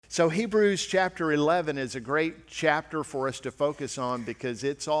So Hebrews chapter 11 is a great chapter for us to focus on because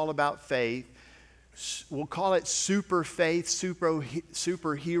it's all about faith. We'll call it super faith,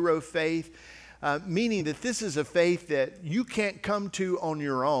 superhero faith, meaning that this is a faith that you can't come to on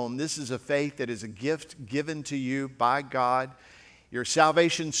your own. This is a faith that is a gift given to you by God. Your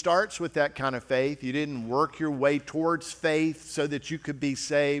salvation starts with that kind of faith. You didn't work your way towards faith so that you could be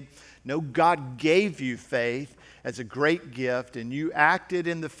saved. No, God gave you faith as a great gift, and you acted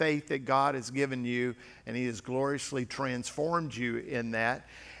in the faith that God has given you, and He has gloriously transformed you in that.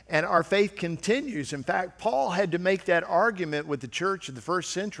 And our faith continues. In fact, Paul had to make that argument with the church of the first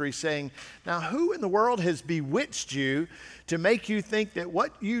century, saying, now who in the world has bewitched you to make you think that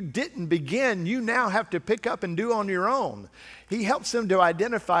what you didn't begin, you now have to pick up and do on your own? He helps them to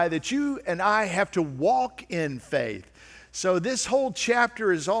identify that you and I have to walk in faith. So this whole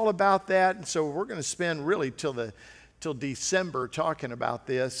chapter is all about that. And so we're going to spend really till December talking about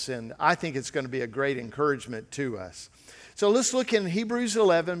this. And I think it's going to be a great encouragement to us. So let's look in Hebrews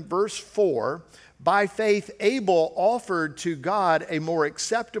 11, verse 4. By faith, Abel offered to God a more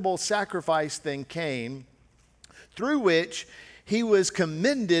acceptable sacrifice than Cain, through which he was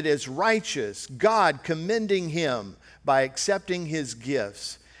commended as righteous, God commending him by accepting his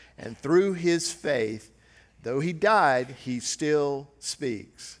gifts. And through his faith, though he died, he still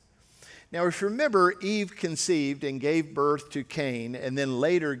speaks. Now, if you remember, Eve conceived and gave birth to Cain, and then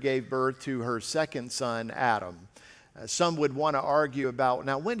later gave birth to her second son, Adam. Some would want to argue about,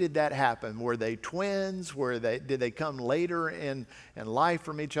 now, when did that happen? Were they twins? Did they come later in life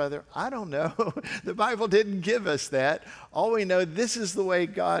from each other? I don't know. The Bible didn't give us that. All we know, this is the way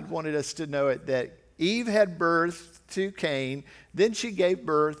God wanted us to know it, that Eve had birth to Cain, then she gave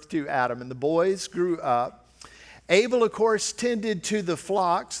birth to Adam, and the boys grew up. Abel, of course, tended to the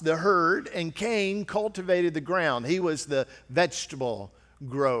flocks, the herd, and Cain cultivated the ground. He was the vegetable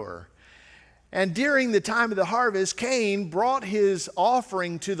grower. And during the time of the harvest, Cain brought his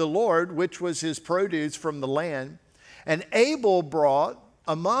offering to the Lord, which was his produce from the land. And Abel brought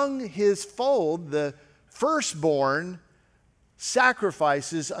among his fold the firstborn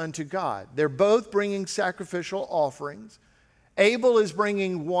sacrifices unto God. They're both bringing sacrificial offerings. Abel is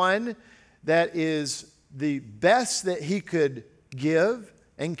bringing one that is the best that he could give,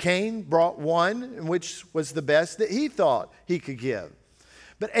 and Cain brought one which was the best that he thought he could give.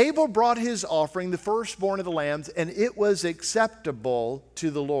 But Abel brought his offering, the firstborn of the lambs, and it was acceptable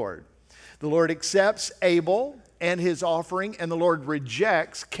to the Lord. The Lord accepts Abel and his offering, and the Lord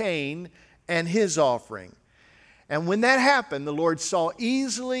rejects Cain and his offering. And when that happened, the Lord saw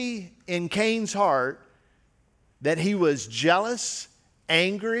easily in Cain's heart that he was jealous,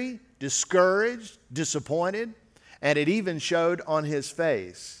 angry, discouraged, disappointed, and it even showed on his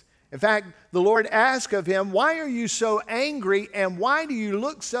face. In fact, the Lord asked of him, why are you so angry and why do you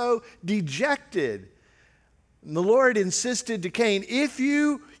look so dejected? And the Lord insisted to Cain,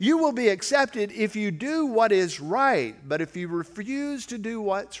 you will be accepted if you do what is right. But if you refuse to do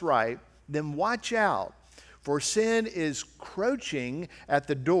what's right, then watch out. For sin is crouching at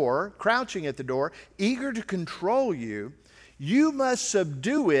the door, eager to control you. You must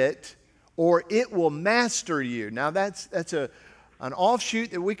subdue it or it will master you. Now that's an offshoot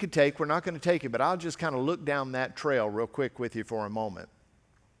that we could take. We're not going to take it, but I'll just kind of look down that trail real quick with you for a moment.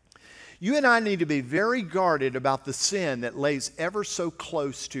 You and I need to be very guarded about the sin that lays ever so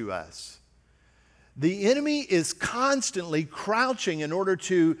close to us. The enemy is constantly crouching in order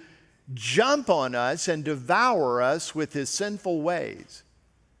to jump on us and devour us with his sinful ways.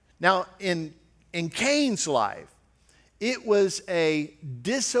 Now, in Cain's life, it was a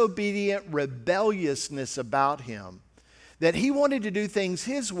disobedient rebelliousness about him, that he wanted to do things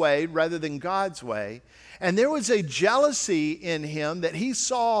his way rather than God's way. And there was a jealousy in him that he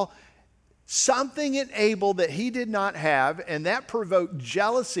saw something in Abel that he did not have, and that provoked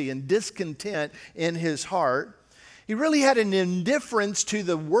jealousy and discontent in his heart. He really had an indifference to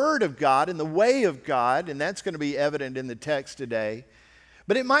the Word of God and the way of God, and that's going to be evident in the text today.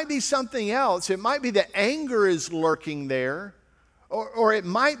 But it might be something else. It might be that anger is lurking there. Or it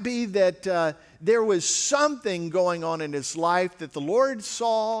might be that there was something going on in his life that the Lord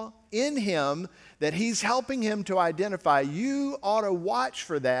saw in him that He's helping him to identify. You ought to watch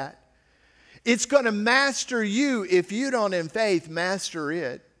for that. It's going to master you if you don't, in faith, master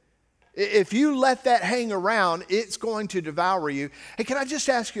it. If you let that hang around, it's going to devour you. Hey, can I just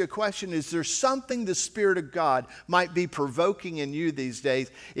ask you a question? Is there something the Spirit of God might be provoking in you these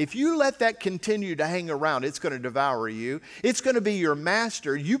days? If you let that continue to hang around, it's going to devour you. It's going to be your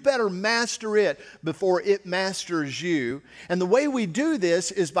master. You better master it before it masters you. And the way we do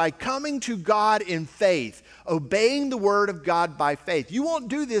this is by coming to God in faith, obeying the word of God by faith. You won't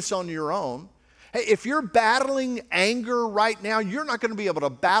do this on your own. Hey, if you're battling anger right now, you're not going to be able to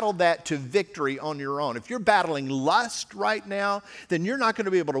battle that to victory on your own. If you're battling lust right now, then you're not going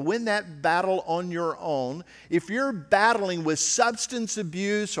to be able to win that battle on your own. If you're battling with substance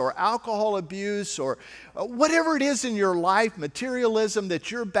abuse or alcohol abuse or whatever it is in your life, materialism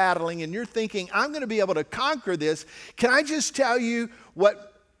that you're battling, and you're thinking, I'm going to be able to conquer this, can I just tell you what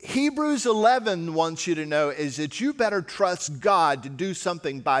Hebrews 11 wants you to know is that you better trust God to do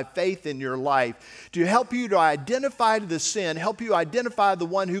something by faith in your life, to help you to identify the sin, help you identify the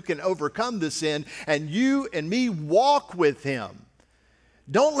one who can overcome the sin, and you and me walk with him.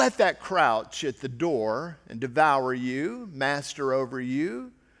 Don't let that crouch at the door and devour you, master over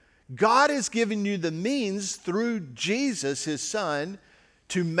you. God has given you the means through Jesus, his son,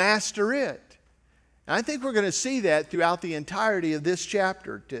 to master it. And I think we're going to see that throughout the entirety of this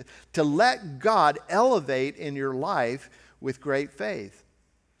chapter, to let God elevate in your life with great faith.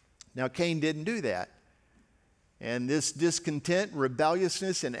 Now, Cain didn't do that. And this discontent,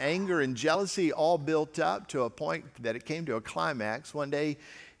 rebelliousness, and anger and jealousy all built up to a point that it came to a climax. One day,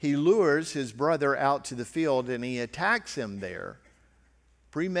 he lures his brother out to the field and he attacks him there.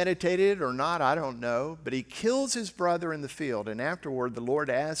 Premeditated or not, I don't know, but he kills his brother in the field. And afterward, the Lord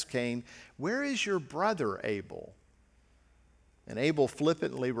asked Cain, "Where is your brother Abel?" And Abel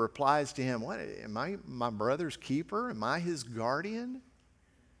flippantly replies to him, "What, am I my brother's keeper? Am I his guardian?"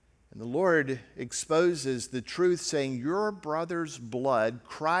 And the Lord exposes the truth, saying, "Your brother's blood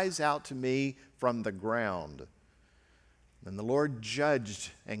cries out to me from the ground." And the Lord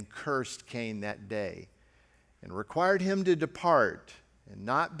judged and cursed Cain that day and required him to depart and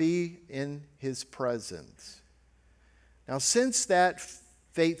not be in his presence. Now, since that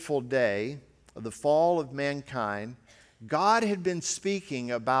fateful day of the fall of mankind, God had been speaking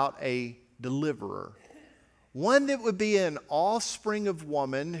about a deliverer, one that would be an offspring of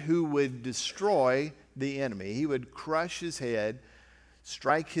woman who would destroy the enemy. He would crush his head,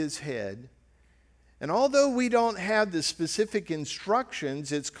 strike his head. And although we don't have the specific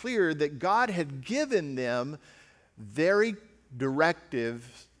instructions, it's clear that God had given them very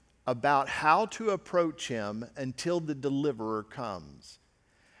directives about how to approach him until the deliverer comes.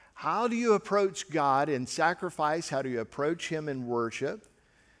 How do you approach God in sacrifice? How do you approach him in worship?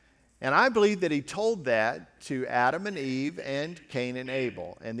 And I believe that he told that to Adam and Eve and Cain and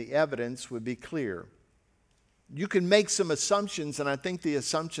Abel, and the evidence would be clear. You can make some assumptions, and I think the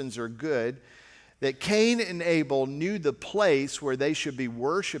assumptions are good, that Cain and Abel knew the place where they should be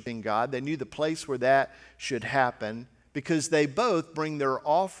worshiping God. They knew the place where that should happen, because they both bring their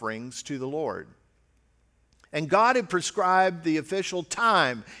offerings to the Lord. And God had prescribed the official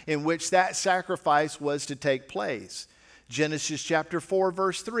time in which that sacrifice was to take place. Genesis chapter 4,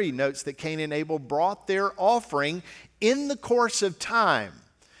 verse 3 notes that Cain and Abel brought their offering in the course of time.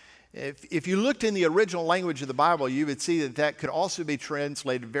 If you looked in the original language of the Bible, you would see that that could also be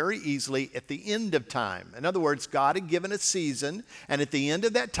translated very easily at the end of time. In other words, God had given a season, and at the end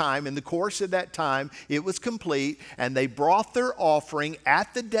of that time, in the course of that time, it was complete, and they brought their offering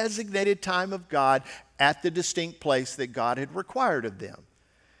at the designated time of God at the distinct place that God had required of them.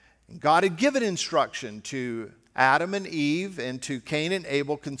 And God had given instruction to Adam and Eve and to Cain and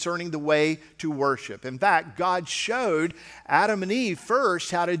Abel concerning the way to worship. In fact, God showed Adam and Eve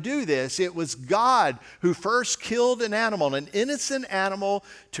first how to do this. It was God who first killed an animal, an innocent animal,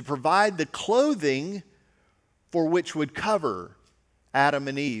 to provide the clothing for which would cover Adam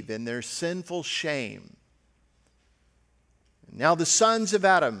and Eve in their sinful shame. Now the sons of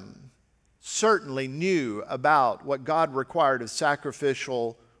Adam certainly knew about what God required of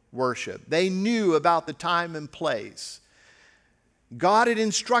sacrificial worship. They knew about the time and place. God had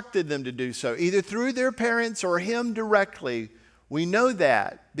instructed them to do so, either through their parents or him directly. We know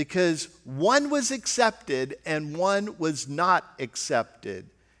that because one was accepted and one was not accepted.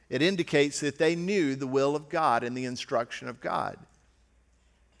 It indicates that they knew the will of God and the instruction of God.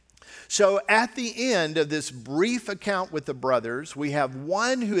 So at the end of this brief account with the brothers, we have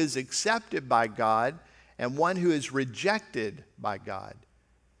one who is accepted by God and one who is rejected by God.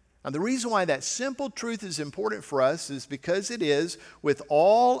 Now, the reason why that simple truth is important for us is because it is with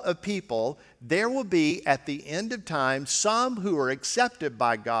all of people, there will be at the end of time some who are accepted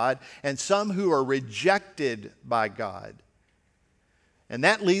by God and some who are rejected by God. And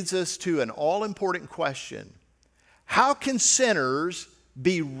that leads us to an all-important question. How can sinners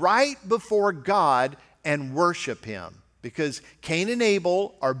be right before God and worship him? Because Cain and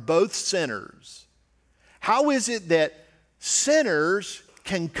Abel are both sinners. How is it that sinners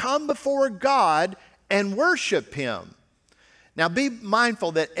can come before God and worship him? Now be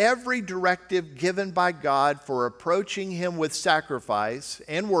mindful that every directive given by God for approaching Him with sacrifice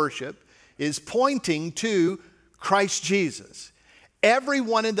and worship is pointing to Christ Jesus. Every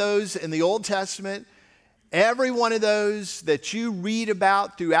one of those in the Old Testament, every one of those that you read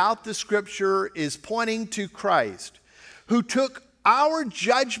about throughout the Scripture is pointing to Christ, who took our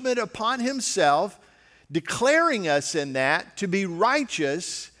judgment upon Himself, declaring us in that to be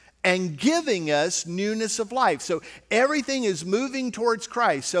righteous and giving us newness of life. So everything is moving towards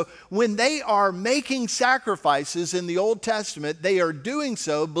Christ. So when they are making sacrifices in the Old Testament, they are doing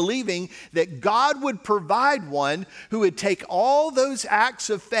so believing that God would provide one who would take all those acts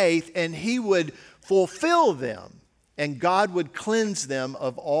of faith and He would fulfill them, and God would cleanse them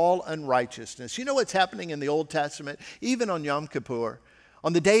of all unrighteousness. You know what's happening in the Old Testament, even on Yom Kippur?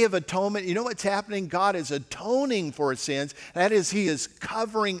 On the Day of Atonement, you know what's happening? God is atoning for sins. That is, He is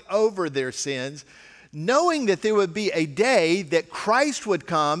covering over their sins, knowing that there would be a day that Christ would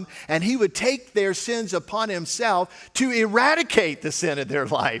come and He would take their sins upon Himself to eradicate the sin of their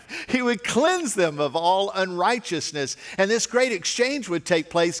life. He would cleanse them of all unrighteousness. And this great exchange would take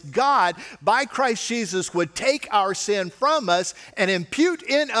place. God, by Christ Jesus, would take our sin from us and impute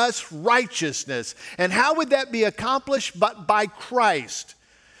in us righteousness. And how would that be accomplished? But by Christ.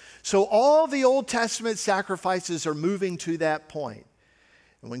 So all the Old Testament sacrifices are moving to that point.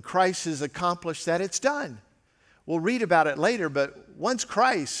 And when Christ has accomplished that, it's done. We'll read about it later, but once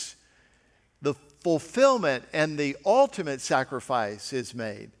Christ, the fulfillment and the ultimate sacrifice is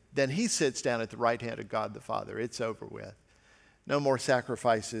made, then He sits down at the right hand of God the Father. It's over with. No more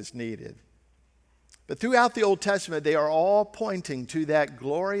sacrifices needed. But throughout the Old Testament, they are all pointing to that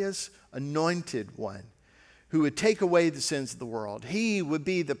glorious anointed one who would take away the sins of the world. He would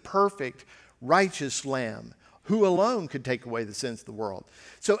be the perfect, righteous Lamb who alone could take away the sins of the world.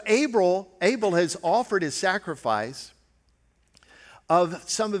 So Abel has offered his sacrifice of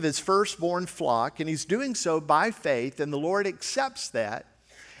some of his firstborn flock, and he's doing so by faith, and the Lord accepts that.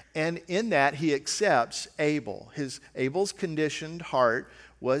 And in that, He accepts Abel. Abel's conditioned heart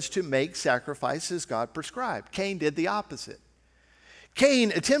was to make sacrifices God prescribed. Cain did the opposite.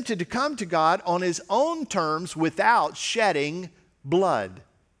 Cain attempted to come to God on his own terms without shedding blood.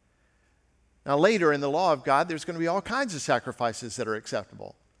 Now, later in the law of God, there's going to be all kinds of sacrifices that are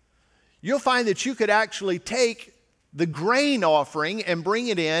acceptable. You'll find that you could actually take the grain offering and bring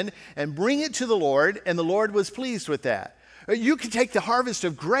it in and bring it to the Lord, and the Lord was pleased with that. You could take the harvest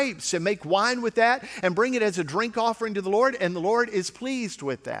of grapes and make wine with that and bring it as a drink offering to the Lord, and the Lord is pleased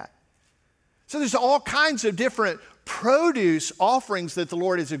with that. So there's all kinds of different produce offerings that the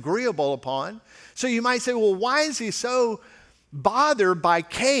Lord is agreeable upon. So you might say, well, why is He so bothered by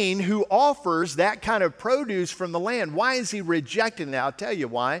Cain, who offers that kind of produce from the land? Why is He rejecting that? I'll tell you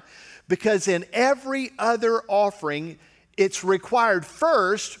why. Because in every other offering, it's required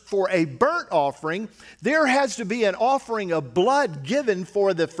first for a burnt offering, there has to be an offering of blood given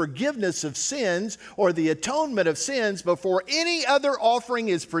for the forgiveness of sins or the atonement of sins before any other offering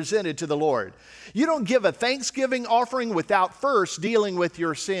is presented to the Lord. You don't give a thanksgiving offering without first dealing with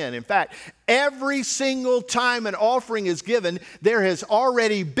your sin. In fact, every single time an offering is given, there has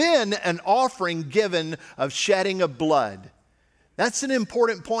already been an offering given of shedding of blood. That's an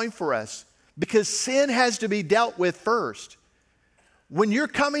important point for us, because sin has to be dealt with first. When you're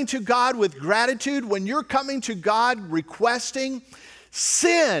coming to God with gratitude, when you're coming to God requesting,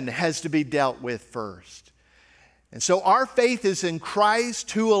 sin has to be dealt with first. And so our faith is in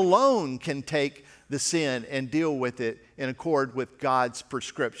Christ, who alone can take the sin and deal with it in accord with God's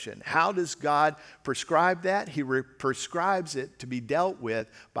prescription. How does God prescribe that? He prescribes it to be dealt with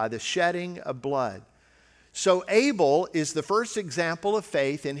by the shedding of blood. So Abel is the first example of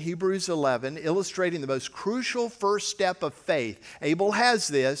faith in Hebrews 11, illustrating the most crucial first step of faith. Abel has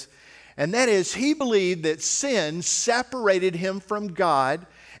this, and that is he believed that sin separated him from God,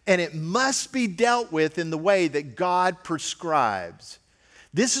 and it must be dealt with in the way that God prescribes.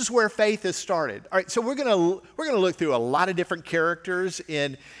 This is where faith has started. All right, so we're going to look through a lot of different characters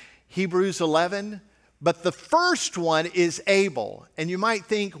in Hebrews 11. But the first one is Abel. And you might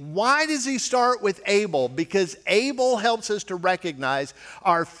think, why does he start with Abel? Because Abel helps us to recognize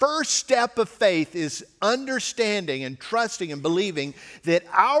our first step of faith is understanding and trusting and believing that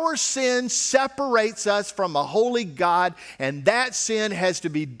our sin separates us from a holy God, and that sin has to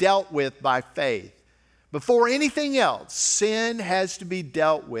be dealt with by faith. Before anything else, sin has to be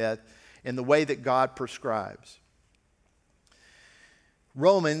dealt with in the way that God prescribes.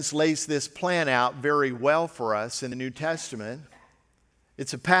 Romans lays this plan out very well for us in the New Testament.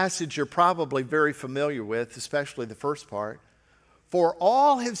 It's a passage you're probably very familiar with, especially the first part. For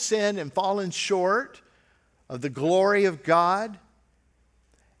all have sinned and fallen short of the glory of God,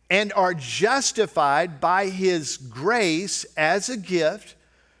 and are justified by His grace as a gift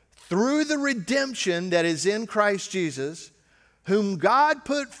through the redemption that is in Christ Jesus, whom God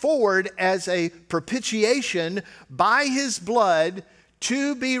put forward as a propitiation by His blood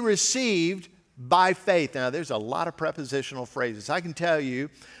to be received by faith. Now, there's a lot of prepositional phrases. I can tell you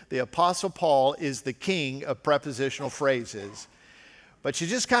the Apostle Paul is the king of prepositional phrases. But you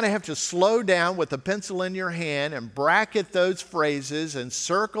just kind of have to slow down with a pencil in your hand and bracket those phrases and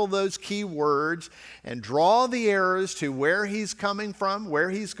circle those key words and draw the arrows to where he's coming from,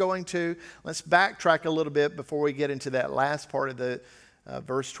 where he's going to. Let's backtrack a little bit before we get into that last part of the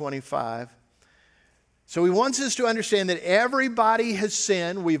verse 25. So he wants us to understand that everybody has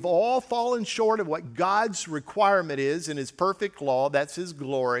sinned. We've all fallen short of what God's requirement is in His perfect law. That's His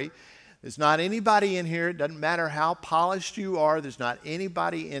glory. There's not anybody in here, it doesn't matter how polished you are, there's not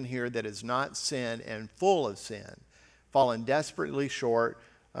anybody in here that has not sinned and full of sin, fallen desperately short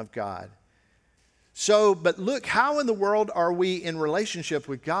of God. So, but look, how in the world are we in relationship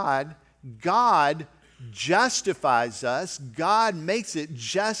with God? God justifies us. God makes it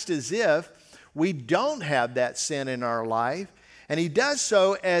just as if we don't have that sin in our life. And He does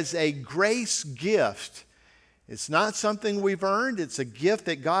so as a grace gift. It's not something we've earned. It's a gift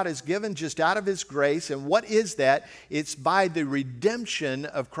that God has given just out of His grace. And what is that? It's by the redemption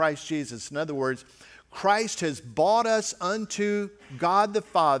of Christ Jesus. In other words, Christ has bought us unto God the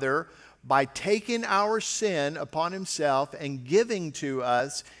Father by taking our sin upon Himself and giving to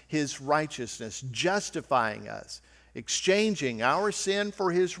us His righteousness, justifying us, exchanging our sin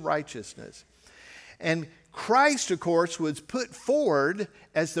for His righteousness. And Christ, of course, was put forward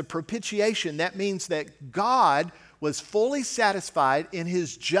as the propitiation. That means that God was fully satisfied in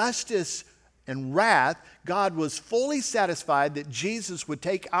His justice and wrath. God was fully satisfied that Jesus would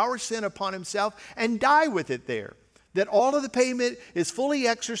take our sin upon Himself and die with it there. That all of the payment is fully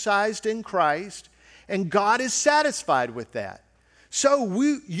exercised in Christ, and God is satisfied with that. So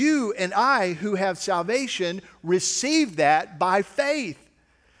you and I who have salvation receive that by faith.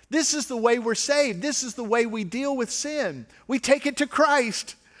 This is the way we're saved. This is the way we deal with sin. We take it to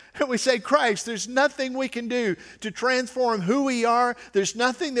Christ. And we say, Christ, there's nothing we can do to transform who we are. There's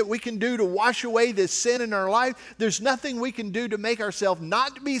nothing that we can do to wash away this sin in our life. There's nothing we can do to make ourselves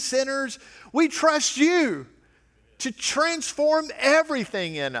not be sinners. We trust You to transform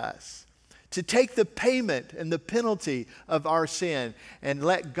everything in us, to take the payment and the penalty of our sin and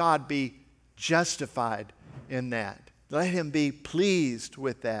let God be justified in that. Let Him be pleased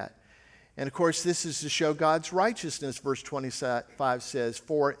with that. And of course, this is to show God's righteousness. Verse 25 says,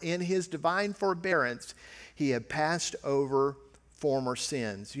 for in His divine forbearance, He had passed over former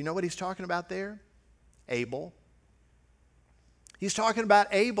sins. You know what He's talking about there? Abel. He's talking about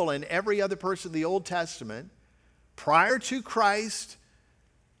Abel and every other person in the Old Testament prior to Christ's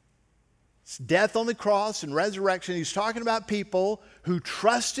death on the cross and resurrection. He's talking about people who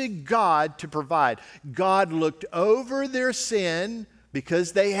trusted God to provide. God looked over their sin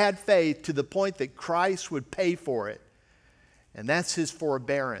because they had faith to the point that Christ would pay for it. And that's His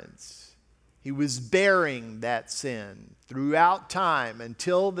forbearance. He was bearing that sin throughout time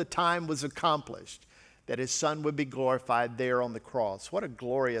until the time was accomplished that His Son would be glorified there on the cross. What a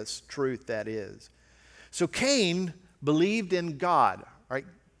glorious truth that is. So Cain believed in God, right?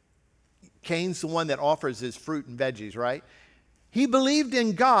 Cain's the one that offers his fruit and veggies, right? He believed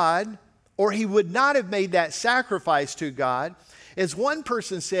in God, or he would not have made that sacrifice to God. As one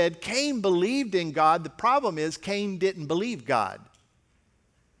person said, Cain believed in God. The problem is Cain didn't believe God.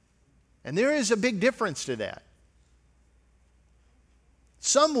 And there is a big difference to that.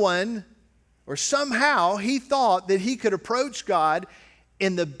 Someone or somehow he thought that he could approach God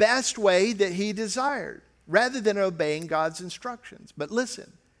in the best way that he desired, rather than obeying God's instructions. But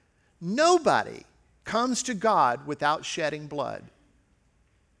listen, nobody comes to God without shedding blood.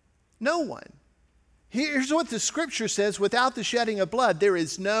 No one. Here's what the Scripture says: without the shedding of blood, there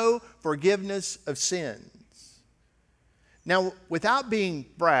is no forgiveness of sins. Now, without being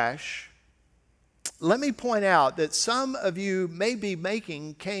brash, let me point out that some of you may be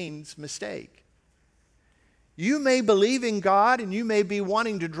making Cain's mistake. You may believe in God and you may be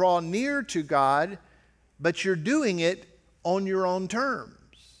wanting to draw near to God, but you're doing it on your own terms,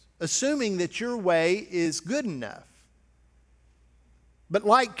 assuming that your way is good enough. But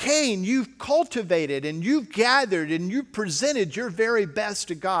like Cain, you've cultivated and you've gathered and you've presented your very best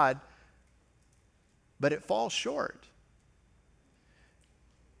to God, but it falls short.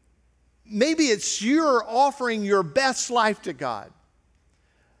 Maybe it's you're offering your best life to God.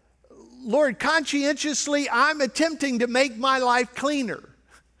 Lord, conscientiously, I'm attempting to make my life cleaner.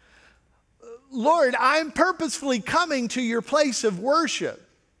 Lord, I'm purposefully coming to your place of worship.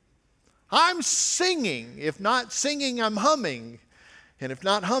 I'm singing. If not singing, I'm humming. And if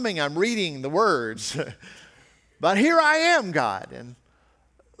not humming, I'm reading the words. But here I am, God. And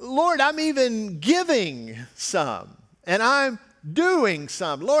Lord, I'm even giving some. And I'm doing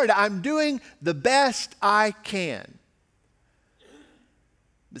some. Lord, I'm doing the best I can.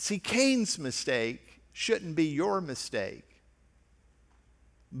 But see, Cain's mistake shouldn't be your mistake.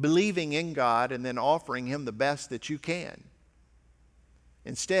 Believing in God and then offering Him the best that you can.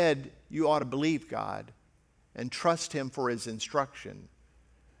 Instead, you ought to believe God and trust Him for His instruction.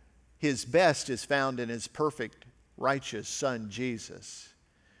 His best is found in His perfect, righteous Son, Jesus.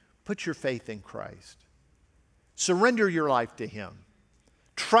 Put your faith in Christ. Surrender your life to Him.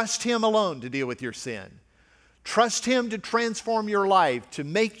 Trust Him alone to deal with your sin. Trust Him to transform your life, to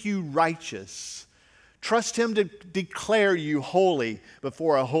make you righteous. Trust Him to declare you holy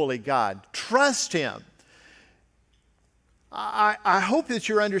before a holy God. Trust Him. I hope that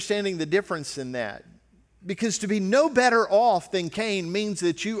you're understanding the difference in that. Because to be no better off than Cain means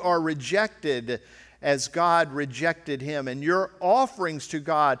that you are rejected as God rejected him. And your offerings to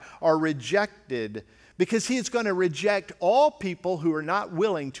God are rejected because He is going to reject all people who are not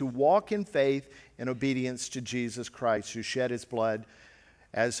willing to walk in faith and obedience to Jesus Christ, who shed His blood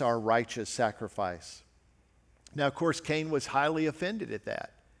as our righteous sacrifice. Now, of course, Cain was highly offended at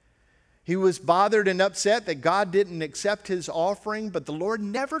that. He was bothered and upset that God didn't accept his offering, but the Lord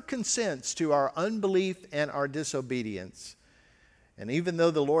never consents to our unbelief and our disobedience. And even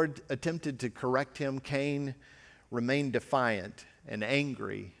though the Lord attempted to correct him, Cain remained defiant and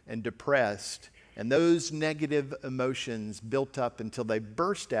angry and depressed, and those negative emotions built up until they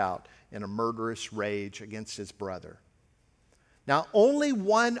burst out in a murderous rage against his brother. Now, only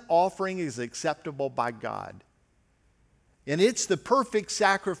one offering is acceptable by God. And it's the perfect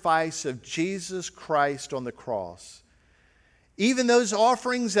sacrifice of Jesus Christ on the cross. Even those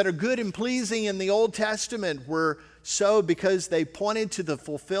offerings that are good and pleasing in the Old Testament were so because they pointed to the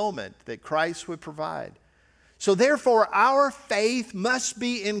fulfillment that Christ would provide. So therefore, our faith must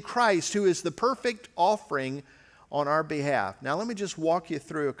be in Christ, who is the perfect offering on our behalf. Now let me just walk you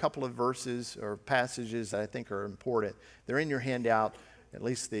through a couple of verses or passages that I think are important. They're in your handout. At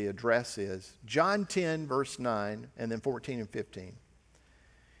least the address is. John 10, verse 9, and then 14 and 15.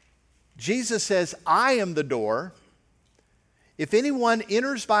 Jesus says, I am the door. If anyone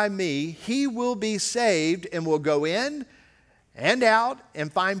enters by me, he will be saved and will go in and out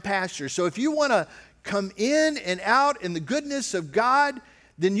and find pasture. So if you want to come in and out in the goodness of God,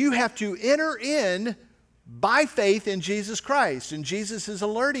 then you have to enter in by faith in Jesus Christ. And Jesus is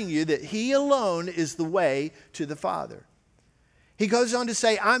alerting you that He alone is the way to the Father. He goes on to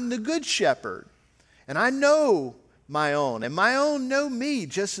say, I'm the good shepherd, and I know my own, and my own know me,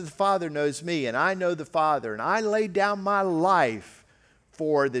 just as the Father knows me, and I know the Father, and I lay down my life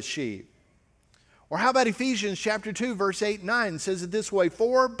for the sheep. Or how about Ephesians chapter 2, verse 8 and 9? It says it this way,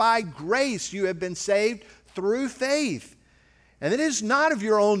 for by grace you have been saved through faith. And it is not of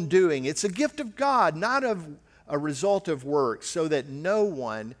your own doing. It's a gift of God, not of a result of works, so that no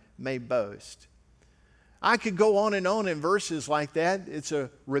one may boast. I could go on in verses like that. It's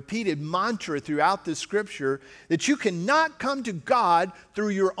a repeated mantra throughout the Scripture that you cannot come to God through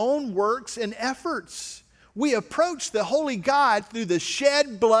your own works and efforts. We approach the holy God through the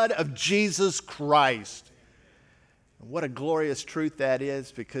shed blood of Jesus Christ. And what a glorious truth that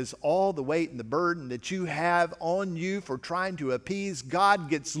is, because all the weight and the burden that you have on you for trying to appease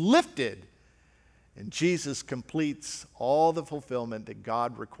God gets lifted. And Jesus completes all the fulfillment that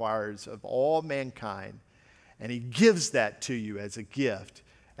God requires of all mankind. And He gives that to you as a gift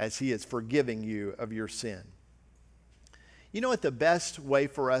as He is forgiving you of your sin. You know what the best way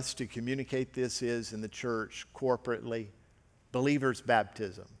for us to communicate this is in the church corporately? Believers'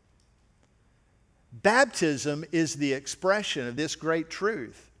 baptism. Baptism is the expression of this great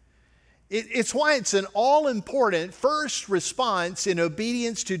truth. It's why it's an all-important first response in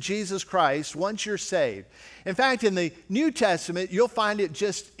obedience to Jesus Christ once you're saved. In fact, in the New Testament, you'll find it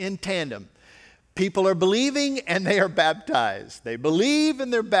just in tandem. People are believing and they are baptized. They believe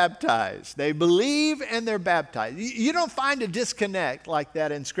and they're baptized. They believe and they're baptized. You don't find a disconnect like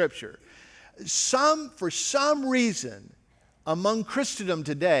that in Scripture. For some reason, among Christendom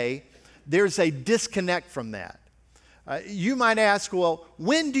today, there's a disconnect from that. You might ask, well,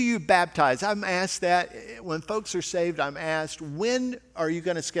 when do you baptize? I'm asked that. When folks are saved, I'm asked, when are you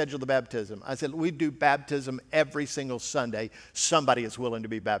going to schedule the baptism? I said, we do baptism every single Sunday. Somebody is willing to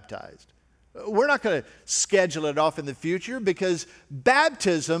be baptized. We're not going to schedule it off in the future because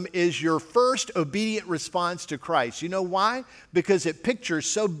baptism is your first obedient response to Christ. You know why? Because it pictures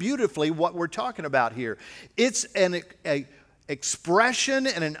so beautifully what we're talking about here. It's an expression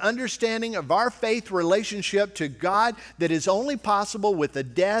and an understanding of our faith relationship to God that is only possible with the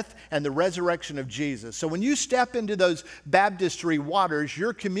death and the resurrection of Jesus. So when you step into those baptistry waters,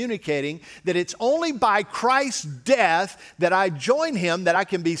 you're communicating that it's only by Christ's death that I join him that I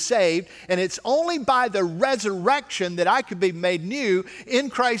can be saved, and it's only by the resurrection that I can be made new in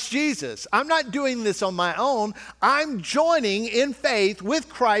Christ Jesus. I'm not doing this on my own. I'm joining in faith with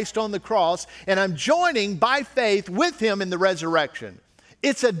Christ on the cross, and I'm joining by faith with him in the resurrection.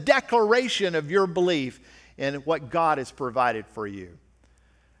 It's a declaration of your belief in what God has provided for you.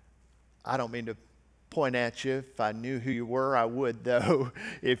 I don't mean to point at you. If I knew who you were, I would, though.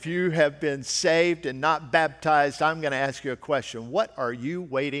 If you have been saved and not baptized, I'm going to ask you a question. What are you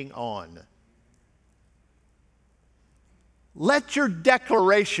waiting on? Let your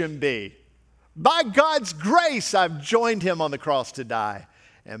declaration be, by God's grace, I've joined him on the cross to die.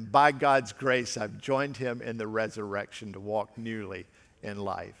 And by God's grace, I've joined him in the resurrection to walk newly in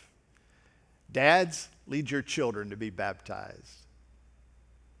life. Dads, lead your children to be baptized.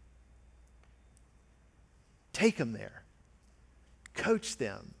 Take them there. Coach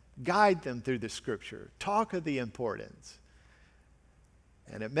them. Guide them through the Scripture. Talk of the importance.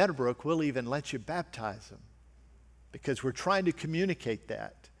 And at Meadowbrook, we'll even let you baptize them because we're trying to communicate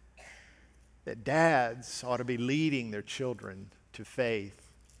that dads ought to be leading their children to faith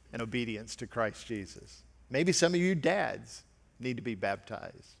and obedience to Christ Jesus. Maybe some of you dads need to be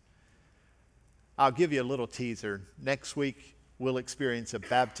baptized. I'll give you a little teaser. Next week, we'll experience a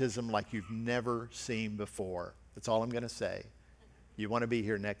baptism like you've never seen before. That's all I'm going to say. You want to be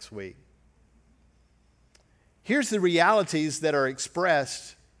here next week. Here's the realities that are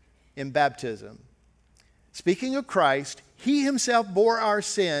expressed in baptism. Speaking of Christ, he himself bore our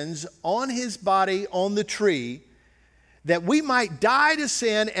sins on his body on the tree, that we might die to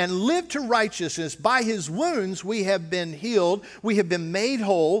sin and live to righteousness. By his wounds we have been healed, we have been made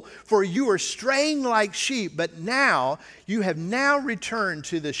whole, for you are straying like sheep, but now you have now returned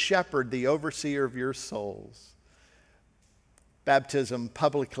to the shepherd, the overseer of your souls. Baptism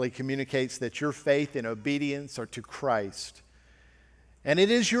publicly communicates that your faith and obedience are to Christ. And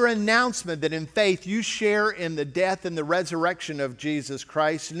it is your announcement that in faith you share in the death and the resurrection of Jesus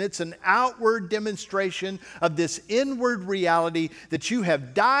Christ. And it's an outward demonstration of this inward reality that you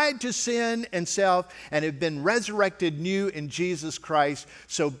have died to sin and self and have been resurrected new in Jesus Christ.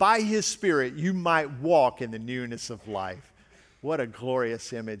 So by his Spirit you might walk in the newness of life. What a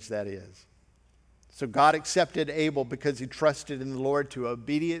glorious image that is. So God accepted Abel because he trusted in the Lord to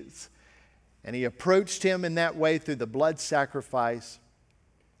obedience. And he approached him in that way through the blood sacrifice.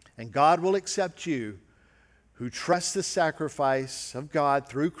 And God will accept you who trust the sacrifice of God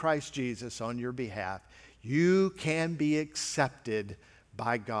through Christ Jesus on your behalf. You can be accepted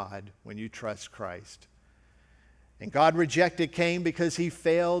by God when you trust Christ. And God rejected Cain because he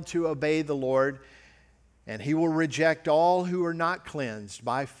failed to obey the Lord. And he will reject all who are not cleansed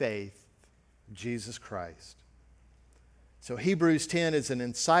by faith in Jesus Christ. So Hebrews 10 is an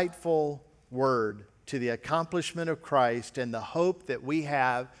insightful word to the accomplishment of Christ and the hope that we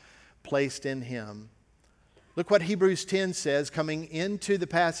have placed in him. Look what Hebrews 10 says coming into the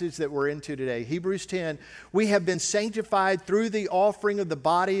passage that we're into today. Hebrews 10, we have been sanctified through the offering of the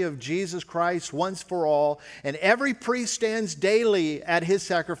body of Jesus Christ once for all, and every priest stands daily at his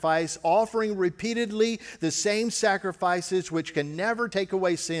sacrifice, offering repeatedly the same sacrifices which can never take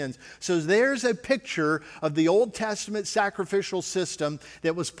away sins. So there's a picture of the Old Testament sacrificial system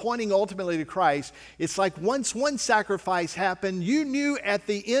that was pointing ultimately to Christ. It's like once one sacrifice happened, you knew at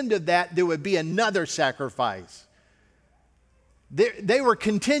the end of that there would be another sacrifice. They were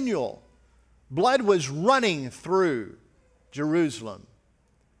continual. Blood was running through Jerusalem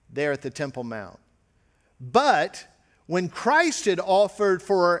there at the Temple Mount. But when Christ had offered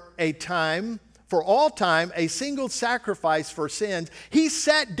for all time, a single sacrifice for sins, he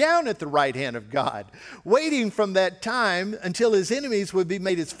sat down at the right hand of God, waiting from that time until his enemies would be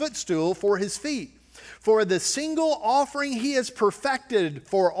made his footstool for his feet. For the single offering he has perfected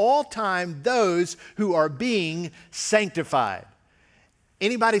for all time those who are being sanctified.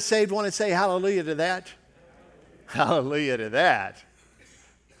 Anybody saved want to say hallelujah to that? Hallelujah to that.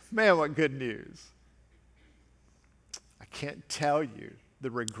 Man, what good news. I can't tell you the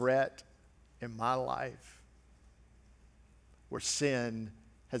regret in my life where sin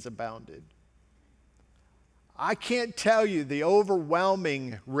has abounded. I can't tell you the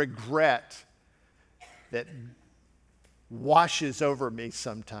overwhelming regret that washes over me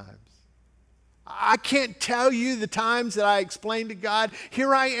sometimes. I can't tell you the times that I explained to God,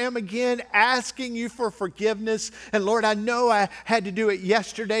 here I am again asking you for forgiveness. And Lord, I know I had to do it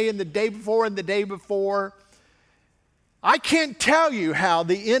yesterday and the day before and the day before. I can't tell you how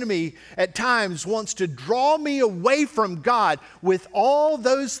the enemy at times wants to draw me away from God with all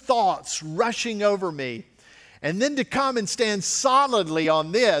those thoughts rushing over me. And then to come and stand solidly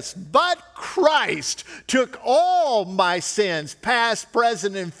on this, but Christ took all my sins, past,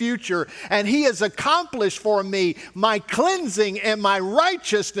 present, and future, and He has accomplished for me my cleansing and my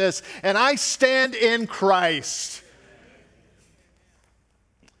righteousness, and I stand in Christ.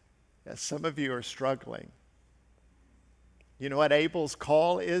 Yes, some of you are struggling. You know what Abel's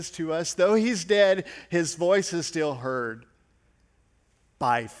call is to us? Though he's dead, his voice is still heard.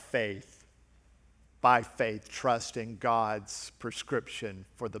 By faith. By faith, trusting God's prescription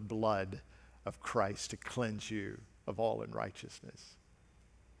for the blood of Christ to cleanse you of all unrighteousness.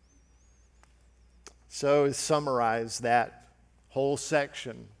 So, to summarize that whole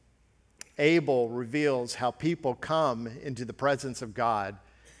section, Abel reveals how people come into the presence of God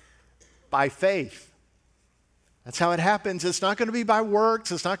by faith. That's how it happens. It's not going to be by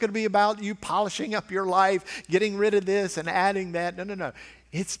works. It's not going to be about you polishing up your life, getting rid of this and adding that. No.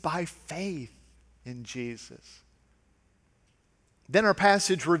 It's by faith in Jesus. Then our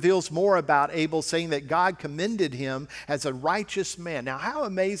passage reveals more about Abel, saying that God commended him as a righteous man. Now, how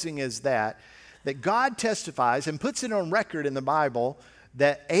amazing is that? That God testifies and puts it on record in the Bible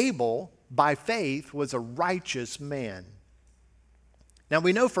that Abel, by faith, was a righteous man. Now,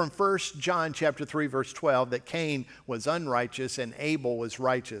 we know from 1 John chapter 3, verse 12, that Cain was unrighteous and Abel was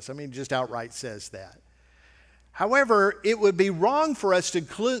righteous. I mean, it just outright says that. However, it would be wrong for us to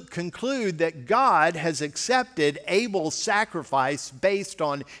conclude that God has accepted Abel's sacrifice based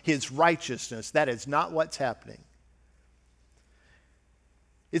on his righteousness. That is not what's happening.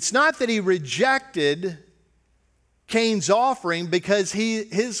 It's not that he rejected Cain's offering because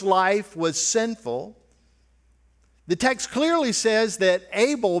his life was sinful. The text clearly says that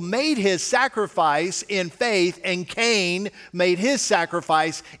Abel made his sacrifice in faith and Cain made his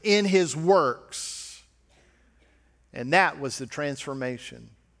sacrifice in his works. And that was the transformation.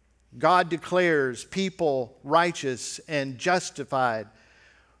 God declares people righteous and justified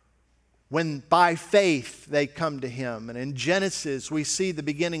when by faith they come to Him. And in Genesis, we see the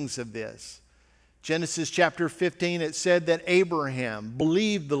beginnings of this. Genesis chapter 15, it said that Abraham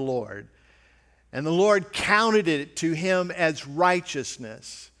believed the Lord, and the Lord counted it to him as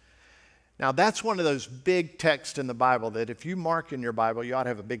righteousness. Now, that's one of those big texts in the Bible that if you mark in your Bible, you ought to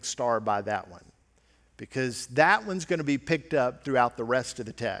have a big star by that one, because that one's going to be picked up throughout the rest of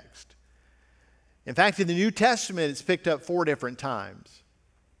the text. In fact, in the New Testament, it's picked up 4 different times.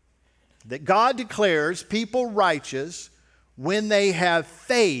 That God declares people righteous when they have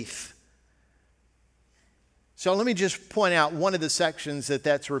faith. So let me just point out one of the sections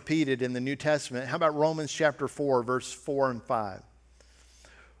that's repeated in the New Testament. How about Romans chapter 4, verse 4 and 5?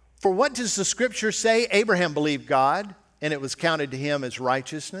 For what does the Scripture say? Abraham believed God, and it was counted to him as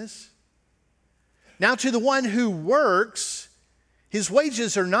righteousness. Now to the one who works, his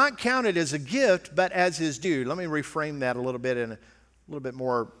wages are not counted as a gift, but as his due. Let me reframe that a little bit in a little bit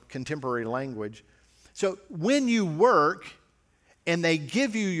more contemporary language. So when you work and they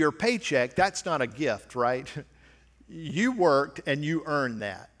give you your paycheck, that's not a gift, right? You worked and you earned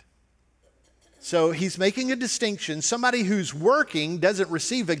that. So he's making a distinction. Somebody who's working doesn't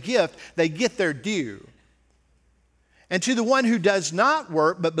receive a gift, they get their due. And to the one who does not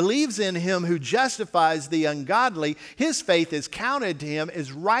work, but believes in him who justifies the ungodly, his faith is counted to him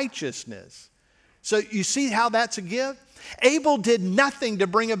as righteousness. So you see how that's a gift? Abel did nothing to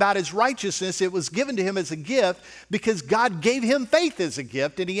bring about his righteousness. It was given to him as a gift because God gave him faith as a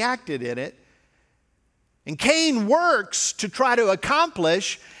gift and he acted in it. And Cain works to try to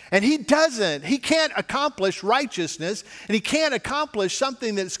accomplish, and he doesn't. He can't accomplish righteousness, and he can't accomplish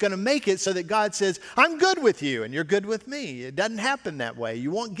something that's going to make it so that God says, I'm good with you and you're good with me. It doesn't happen that way.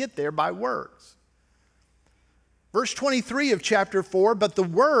 You won't get there by works. Verse 23 of chapter 4, but the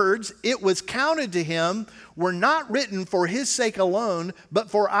words, it was counted to him, were not written for his sake alone, but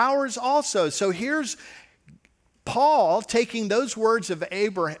for ours also. So here's Paul taking those words of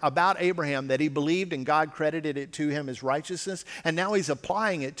about Abraham that he believed and God credited it to him as righteousness, and now he's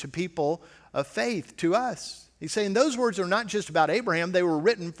applying it to people of faith, to us. He's saying those words are not just about Abraham, they were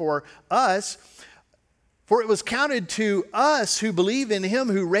written for us. For it was counted to us who believe in him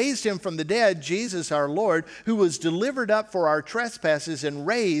who raised him from the dead, Jesus our Lord, who was delivered up for our trespasses and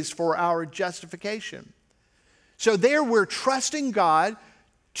raised for our justification. So there we're trusting God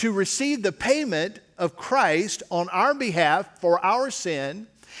to receive the payment of Christ on our behalf for our sin.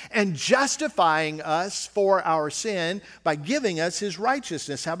 and justifying us for our sin by giving us his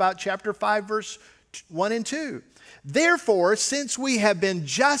righteousness. How about chapter 5, verse 1 and 2? Therefore, since we have been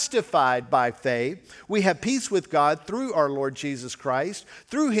justified by faith, we have peace with God through our Lord Jesus Christ.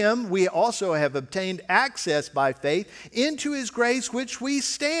 Through him, we also have obtained access by faith into his grace, which we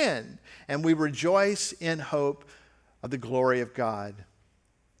stand, and we rejoice in hope of the glory of God.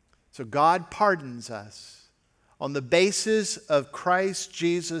 So God pardons us on the basis of Christ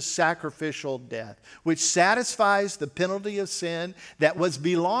Jesus' sacrificial death, which satisfies the penalty of sin that was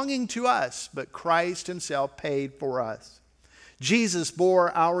belonging to us, but Christ himself paid for us. Jesus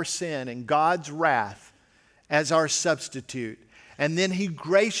bore our sin and God's wrath as our substitute, and then he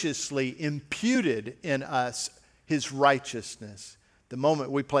graciously imputed in us his righteousness the moment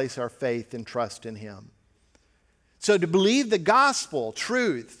we place our faith and trust in him. So to believe the gospel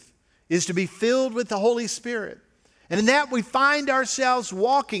truth is to be filled with the Holy Spirit. And in that we find ourselves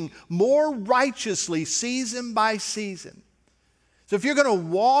walking more righteously season by season. So if you're going to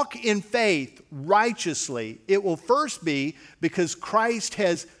walk in faith righteously, it will first be because Christ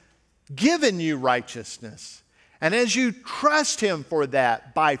has given you righteousness. And as you trust him for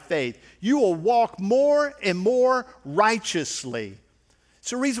that by faith, you will walk more and more righteously.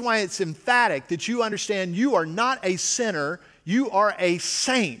 It's the reason why it's emphatic that you understand you are not a sinner, you are a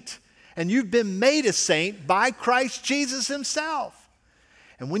saint. And you've been made a saint by Christ Jesus himself.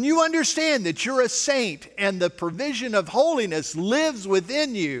 And when you understand that you're a saint and the provision of holiness lives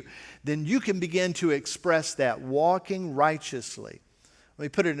within you, then you can begin to express that walking righteously. Let me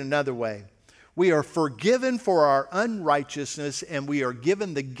put it another way. We are forgiven for our unrighteousness, and we are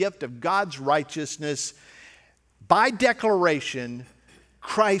given the gift of God's righteousness. By declaration,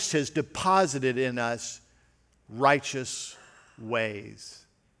 Christ has deposited in us righteous ways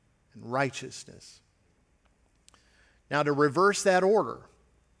and righteousness. Now, to reverse that order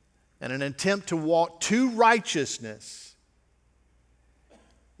and an attempt to walk to righteousness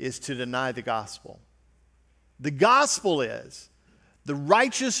is to deny the gospel. The gospel is the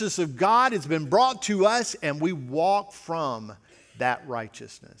righteousness of God has been brought to us, and we walk from that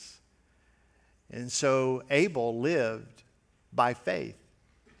righteousness. And so Abel lived by faith.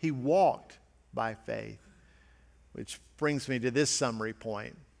 He walked by faith, which brings me to this summary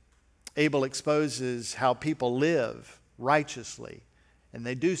point. Abel exposes how people live righteously, and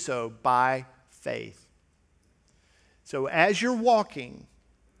they do so by faith. So as you're walking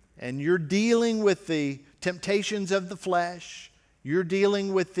and you're dealing with the temptations of the flesh, you're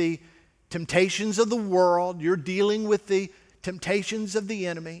dealing with the temptations of the world, you're dealing with the temptations of the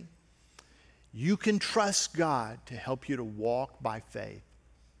enemy, you can trust God to help you to walk by faith.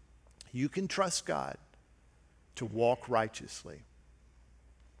 You can trust God to walk righteously.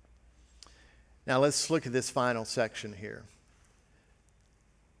 Now let's look at this final section here.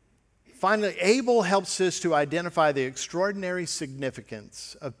 Finally, Abel helps us to identify the extraordinary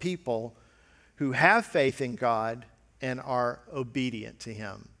significance of people who have faith in God and are obedient to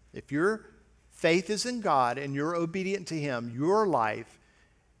him. If your faith is in God and you're obedient to him, your life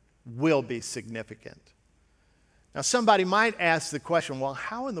will be significant. Now somebody might ask the question, well,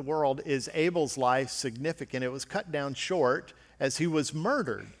 how in the world is Abel's life significant? It was cut down short as he was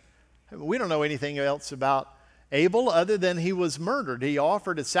murdered. We don't know anything else about Abel other than he was murdered. He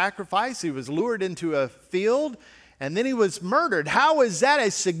offered a sacrifice. He was lured into a field, and then he was murdered. How is that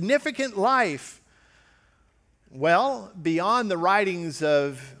a significant life? Well, beyond the writings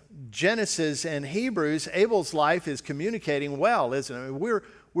of Genesis and Hebrews, Abel's life is communicating well, isn't it? I mean,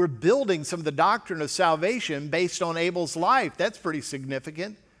 we're building some of the doctrine of salvation based on Abel's life. That's pretty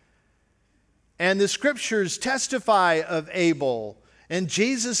significant. And the scriptures testify of Abel. And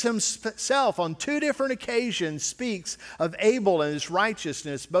Jesus himself on two different occasions speaks of Abel and his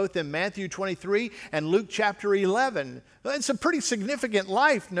righteousness, both in Matthew 23 and Luke chapter 11. It's a pretty significant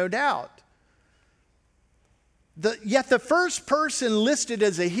life, no doubt. Yet the first person listed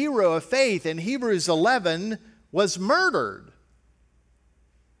as a hero of faith in Hebrews 11 was murdered.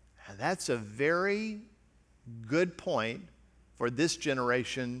 And that's a very good point for this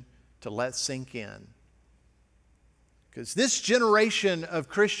generation to let sink in. Because this generation of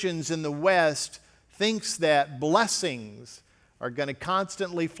Christians in the West thinks that blessings are going to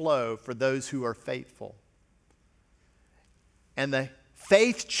constantly flow for those who are faithful. And the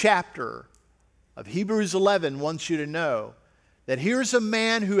faith chapter of Hebrews 11 wants you to know that here's a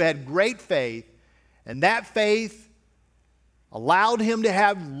man who had great faith, and that faith allowed him to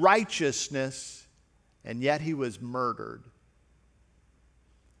have righteousness, and yet he was murdered.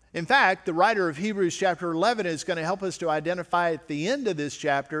 In fact, the writer of Hebrews chapter 11 is going to help us to identify at the end of this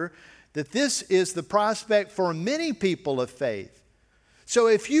chapter that this is the prospect for many people of faith. So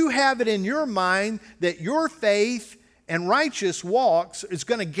if you have it in your mind that your faith and righteous walks is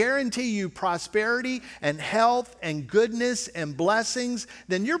going to guarantee you prosperity and health and goodness and blessings,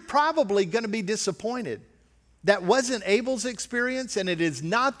 then you're probably going to be disappointed. That wasn't Abel's experience, and it is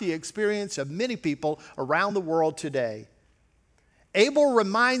not the experience of many people around the world today. Abel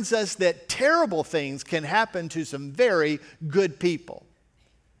reminds us that terrible things can happen to some very good people.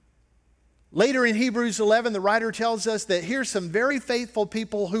 Later in Hebrews 11, the writer tells us that here's some very faithful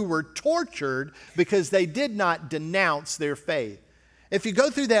people who were tortured because they did not denounce their faith. If you go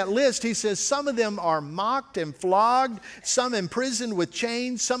through that list, he says some of them are mocked and flogged, some imprisoned with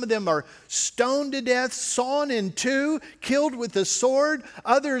chains, some of them are stoned to death, sawn in two, killed with the sword.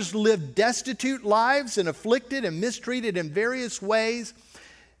 Others live destitute lives and afflicted and mistreated in various ways.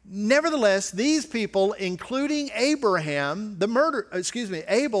 Nevertheless, these people, including Abel, the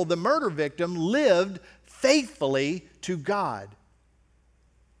murder victim, lived faithfully to God.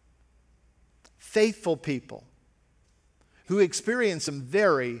 Faithful people who experience some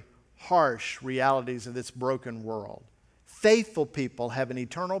very harsh realities of this broken world. Faithful people have an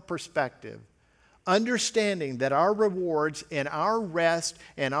eternal perspective, understanding that our rewards and our rest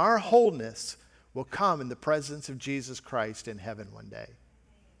and our wholeness will come in the presence of Jesus Christ in heaven one day.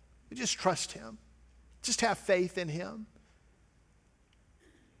 We just trust Him. Just have faith in Him.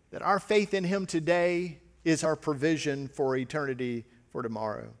 That our faith in Him today is our provision for eternity for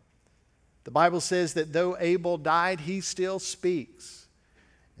tomorrow. The Bible says that though Abel died, he still speaks.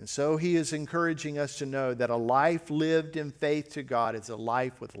 And so he is encouraging us to know that a life lived in faith to God is a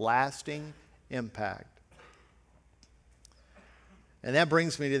life with lasting impact. And that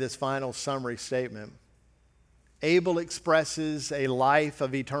brings me to this final summary statement. Abel expresses a life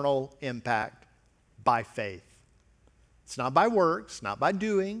of eternal impact by faith. It's not by works, not by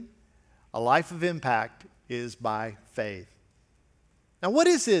doing. A life of impact is by faith. Now, what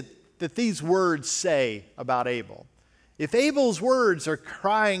is it that these words say about Abel? If Abel's words are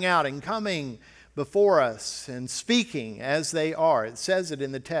crying out and coming before us and speaking as they are, it says it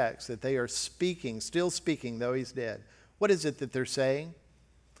in the text that they are speaking, still speaking, though he's dead. What is it that they're saying?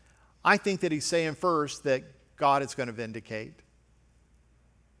 I think that he's saying first that God is going to vindicate.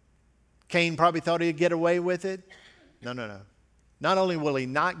 Cain probably thought he'd get away with it. No. Not only will he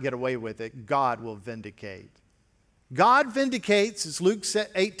not get away with it, God will vindicate. God vindicates, as Luke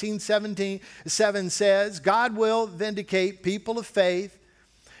 18:7 says, God will vindicate people of faith.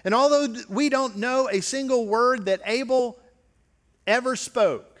 And although we don't know a single word that Abel ever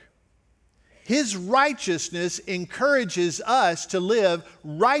spoke, his righteousness encourages us to live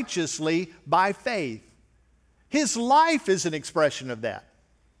righteously by faith. His life is an expression of that.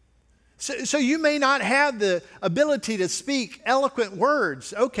 So you may not have the ability to speak eloquent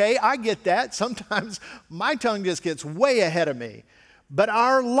words. Okay, I get that. Sometimes my tongue just gets way ahead of me. But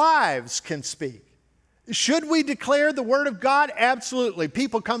our lives can speak. Should we declare the Word of God? Absolutely.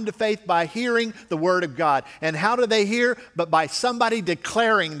 People come to faith by hearing the Word of God. And how do they hear? But by somebody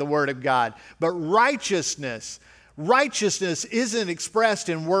declaring the Word of God. But righteousness isn't expressed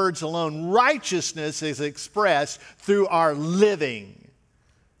in words alone. Righteousness is expressed through our living.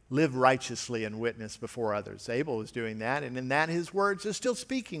 Live righteously and witness before others. Abel was doing that, and in that his words are still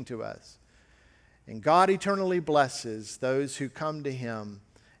speaking to us. And God eternally blesses those who come to Him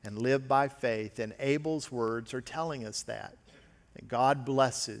and live by faith, and Abel's words are telling us that God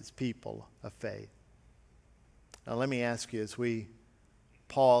blesses people of faith. Now let me ask you, as we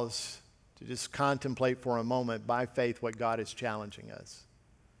pause to just contemplate for a moment by faith what God is challenging us.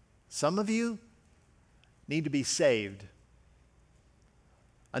 Some of you need to be saved.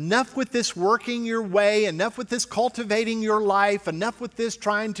 Enough with this working your way, enough with this cultivating your life, enough with this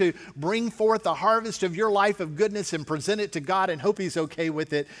trying to bring forth a harvest of your life of goodness and present it to God and hope He's okay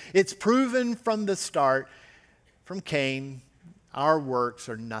with it. It's proven from the start, from Cain, our works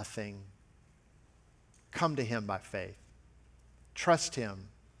are nothing. Come to Him by faith. Trust Him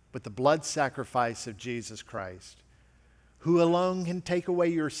with the blood sacrifice of Jesus Christ, who alone can take away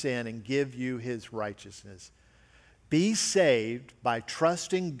your sin and give you His righteousness. Be saved by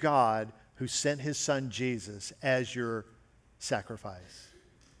trusting God who sent His Son Jesus as your sacrifice.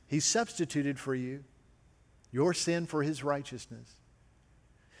 He substituted for you your sin for His righteousness.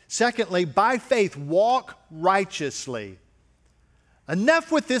 Secondly, by faith, walk righteously.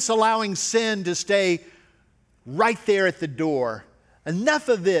 Enough with this allowing sin to stay right there at the door. Enough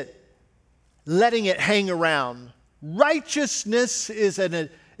of it letting it hang around. Righteousness is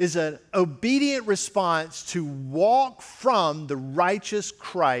an obedient response to walk from the righteous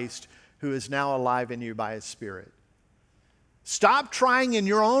Christ who is now alive in you by His Spirit. Stop trying in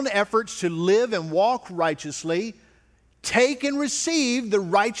your own efforts to live and walk righteously. Take and receive the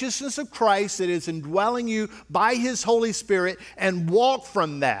righteousness of Christ that is indwelling you by His Holy Spirit and walk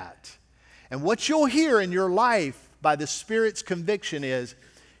from that. And what you'll hear in your life by the Spirit's conviction is,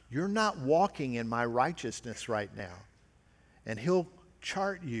 you're not walking in my righteousness right now. And He'll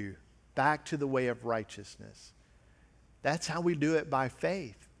chart you back to the way of righteousness. That's how we do it, by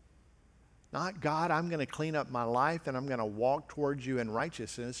faith. Not, God, I'm going to clean up my life and I'm going to walk towards you in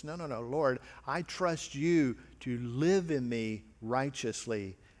righteousness. No, Lord, I trust you to live in me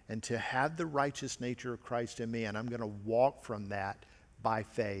righteously and to have the righteous nature of Christ in me, and I'm going to walk from that by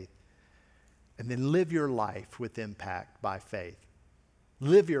faith. And then live your life with impact by faith.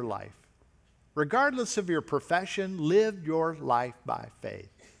 Live your life. Regardless of your profession, live your life by faith.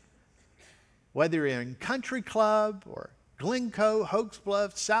 Whether you're in Country Club or Glencoe, Hoax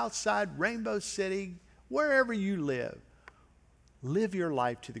Bluff, Southside, Rainbow City, wherever you live your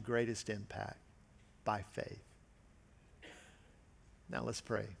life to the greatest impact by faith. Now let's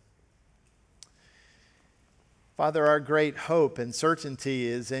pray. Father, our great hope and certainty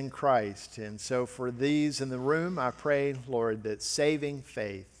is in Christ. And so for these in the room, I pray, Lord, that saving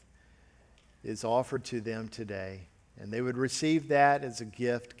faith is offered to them today. And they would receive that as a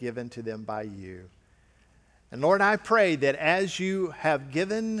gift given to them by you. And Lord, I pray that as you have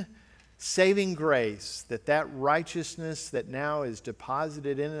given saving grace, that righteousness that now is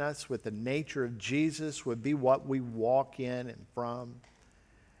deposited in us with the nature of Jesus would be what we walk in and from.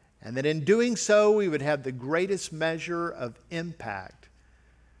 And that in doing so, we would have the greatest measure of impact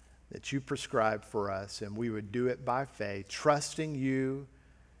that you prescribed for us. And we would do it by faith, trusting you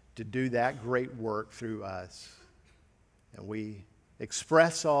to do that great work through us. And we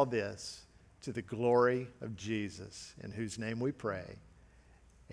express all this to the glory of Jesus, in whose name we pray.